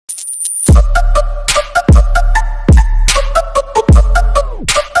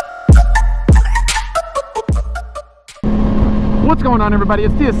going on, everybody?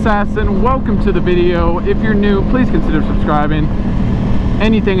 It's the Assassin. Welcome to the video. If you're new, please consider subscribing.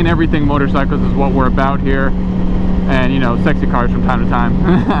 Anything and everything motorcycles is what we're about here, and you know, sexy cars from time to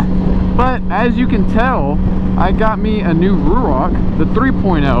time. But as you can tell, I got me a new Ruroc, the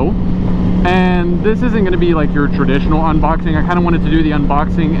 3.0, and this isn't going to be like your traditional unboxing. I kind of wanted to do the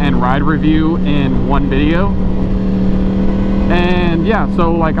unboxing and ride review in one video. And yeah,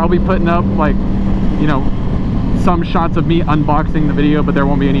 so like I'll be putting up like, you know, some shots of me unboxing the video, but there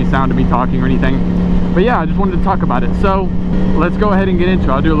won't be any sound of me talking or anything. But yeah, I just wanted to talk about it. So let's go ahead and get into it.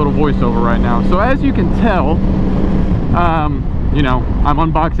 I'll do a little voiceover right now. So as you can tell, you know, I'm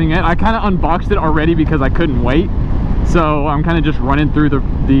unboxing it. I kind of unboxed it already because I couldn't wait. So I'm kind of just running through the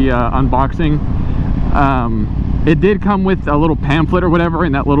unboxing. It did come with a little pamphlet or whatever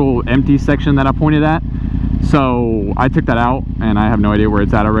in that little empty section that I pointed at. So I took that out and I have no idea where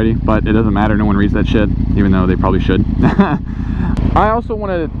it's at already, but it doesn't matter. No one reads that shit, even though they probably should. I also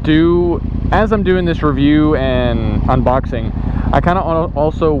want to do, as I'm doing this review and unboxing, I kind of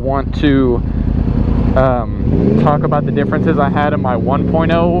also want to talk about the differences I had in my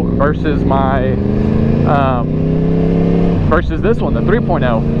 1.0 versus my versus this one, the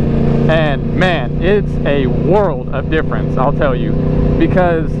 3.0. And man, it's a world of difference, I'll tell you,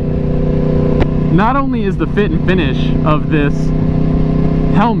 because not only is the fit and finish of this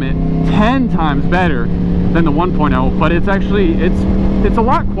helmet 10 times better than the 1.0, but it's actually, it's a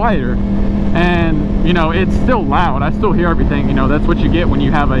lot quieter, and you know, it's still loud. I still hear everything. You know, that's what you get when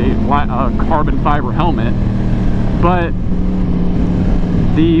you have a carbon fiber helmet. But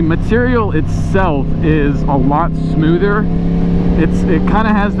the material itself is a lot smoother. It kind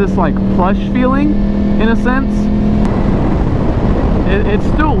of has this like plush feeling in a sense. It's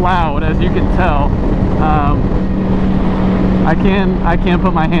still loud, as you can tell. I can't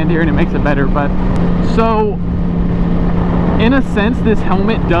put my hand here and it makes it better, but so in a sense this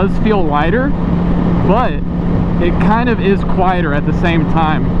helmet does feel lighter, but it kind of is quieter at the same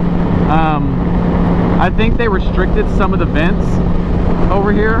time. I think they restricted some of the vents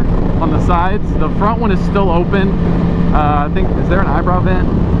over here on the sides. The front one is still open. I think, is there an eyebrow vent?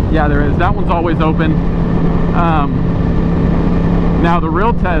 Yeah, there is. That one's always open. Now the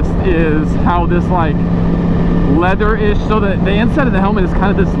real test is how this like leather-ish, so that the inside of the helmet is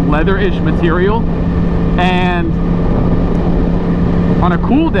kind of this leather-ish material, and on a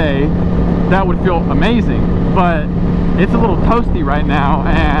cool day that would feel amazing, but it's a little toasty right now,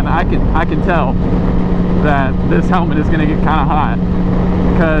 and I can tell that this helmet is going to get kind of hot,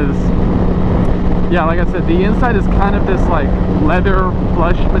 because yeah, like I said, the inside is kind of this like leather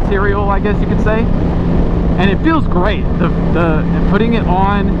plush material, I guess you could say. And it feels great. The putting it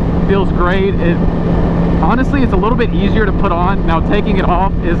on feels great. It honestly, it's a little bit easier to put on. Now taking it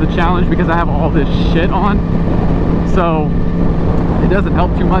off is a challenge because I have all this shit on, so it doesn't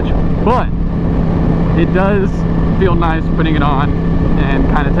help too much, but it does feel nice putting it on and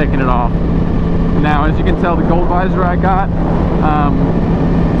kind of taking it off. Now as you can tell, the gold visor I got,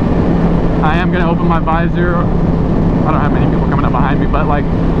 I am going to open my visor. I don't have many people coming up behind me, but like,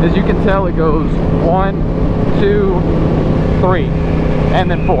 as you can tell, it goes 1, 2, 3, and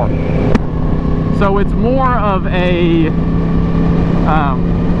then 4. So it's more of a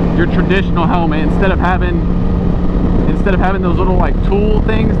your traditional helmet. Instead of having those little like tool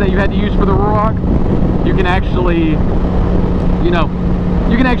things that you had to use for the Ruroc, you can actually, you know,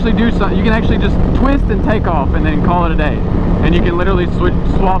 you can actually do something. You can actually just twist and take off and then call it a day, and you can literally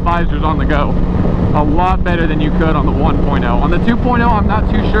swap visors on the go. A lot better than you could on the 1.0. On the 2.0, I'm not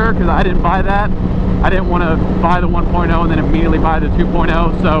too sure because I didn't buy that. I didn't want to buy the 1.0 and then immediately buy the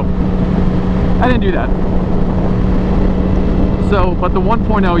 2.0, so I didn't do that. So, but the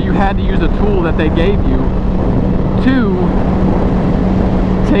 1.0, you had to use a tool that they gave you to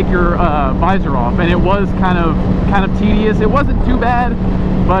take your visor off, and it was kind of tedious. It wasn't too bad,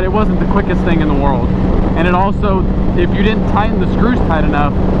 but it wasn't the quickest thing in the world. And it also, if you didn't tighten the screws tight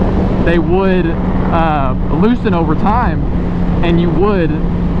enough, they would loosen over time, and you would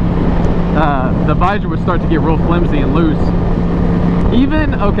the visor would start to get real flimsy and loose.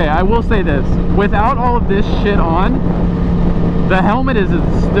 Even, okay, I will say this, without all of this shit on, the helmet is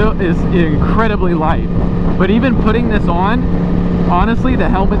incredibly light. But even putting this on, honestly, the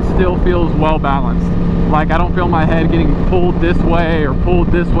helmet still feels well balanced. Like, I don't feel my head getting pulled this way or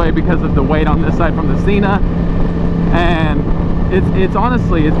pulled this way because of the weight on this side from the Cena. And it's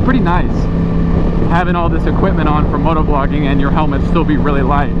honestly, it's pretty nice having all this equipment on for motovlogging and your helmet still be really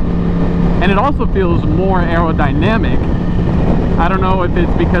light. And it also feels more aerodynamic. I don't know if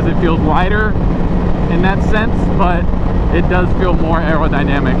it's because it feels lighter in that sense, but it does feel more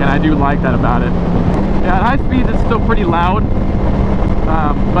aerodynamic, and I do like that about it. Yeah, at high speeds it's still pretty loud.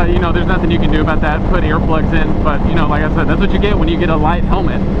 But you know, there's nothing you can do about that. Put earplugs in, but you know, like I said, that's what you get when you get a light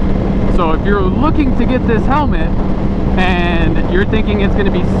helmet. So if you're looking to get this helmet and you're thinking it's going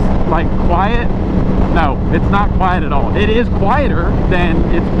to be like quiet, no, it's not quiet at all. It is quieter than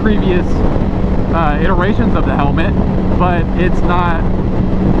its previous iterations of the helmet, but it's not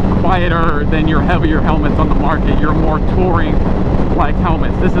quieter than your heavier helmets on the market, your more touring like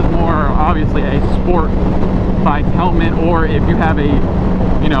helmets. This is more obviously a sport bike helmet, or if you have a,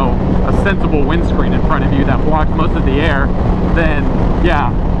 you know, a sensible windscreen in front of you that blocks most of the air, then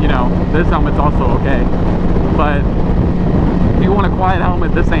yeah, you know, this helmet's also okay. But if you want a quiet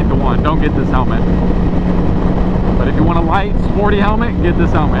helmet, this ain't the one. Don't get this helmet. But if you want a light, sporty helmet, get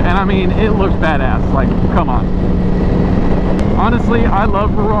this helmet. And I mean, it looks badass. Like, come on. Honestly, I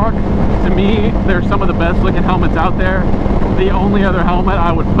love Ruroc. To me, they're some of the best looking helmets out there. The only other helmet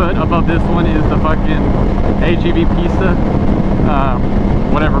I would put above this one is the fucking HEV Pista.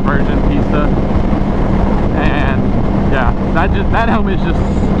 Whatever version, Pista. And yeah, that helmet is just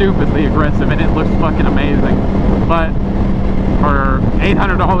stupidly aggressive and it looks fucking amazing. But for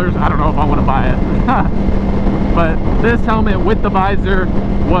 $800, I don't know if I want to buy it. But this helmet with the visor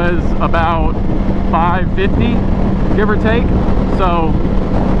was about $550, give or take. So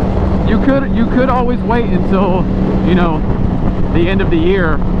you could always wait until, you know, the end of the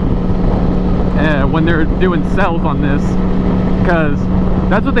year when they're doing sales on this, because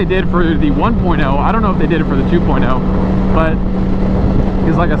that's what they did for the 1.0. I don't know if they did it for the 2.0, but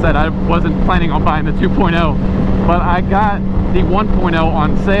because like I said, I wasn't planning on buying the 2.0, but I got the 1.0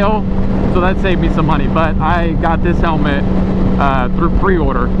 on sale, so that saved me some money. But I got this helmet through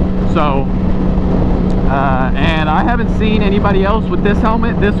pre-order, so and I haven't seen anybody else with this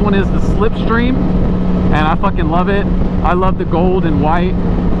helmet. This one is the Slipstream, and I fucking love it. I love the gold and white.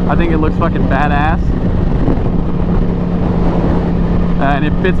 I think it looks fucking badass, and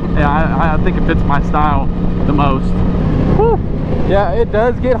it fits. I think it fits my style the most. Whew. Yeah, it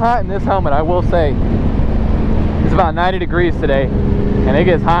does get hot in this helmet, I will say. It's about 90 degrees today, and it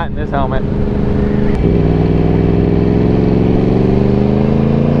gets hot in this helmet.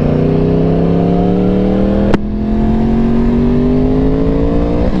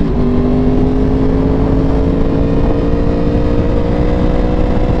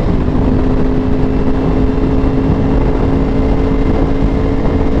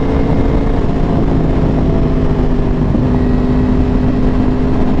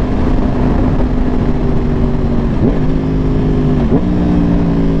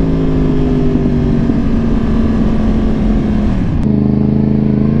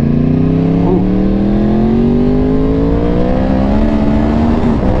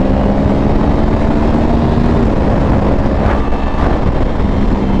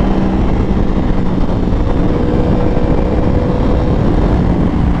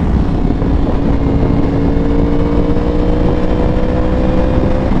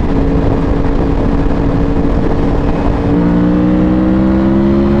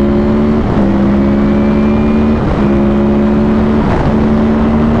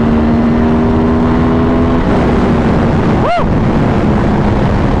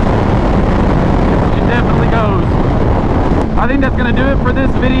 That's gonna do it for this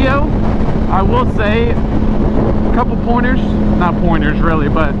video. I will say a couple pointers, not pointers really,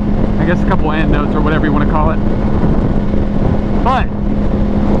 but I guess a couple end notes or whatever you want to call it. But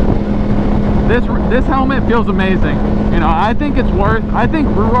this helmet feels amazing. You know, I think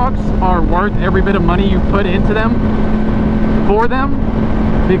Rurocs are worth every bit of money you put into them for them,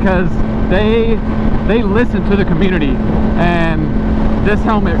 because they listen to the community, and this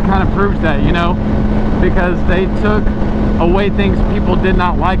helmet kind of proves that, you know, because they took away things people did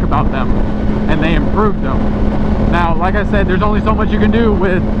not like about them and they improved them. Now, like I said, there's only so much you can do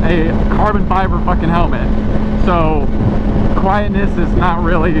with a carbon fiber fucking helmet, so quietness is not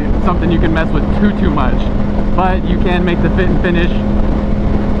really something you can mess with too much, but you can make the fit and finish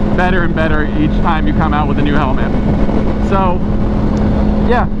better and better each time you come out with a new helmet. So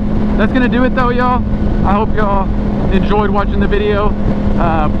yeah, that's gonna do it though, y'all. I hope y'all enjoyed watching the video.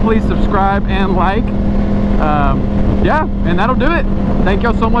 Please subscribe and like. Yeah, and that'll do it. Thank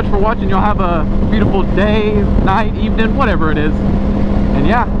y'all so much for watching. Y'all have a beautiful day, night, evening, whatever it is. And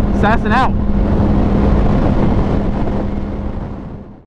yeah, Assassin out.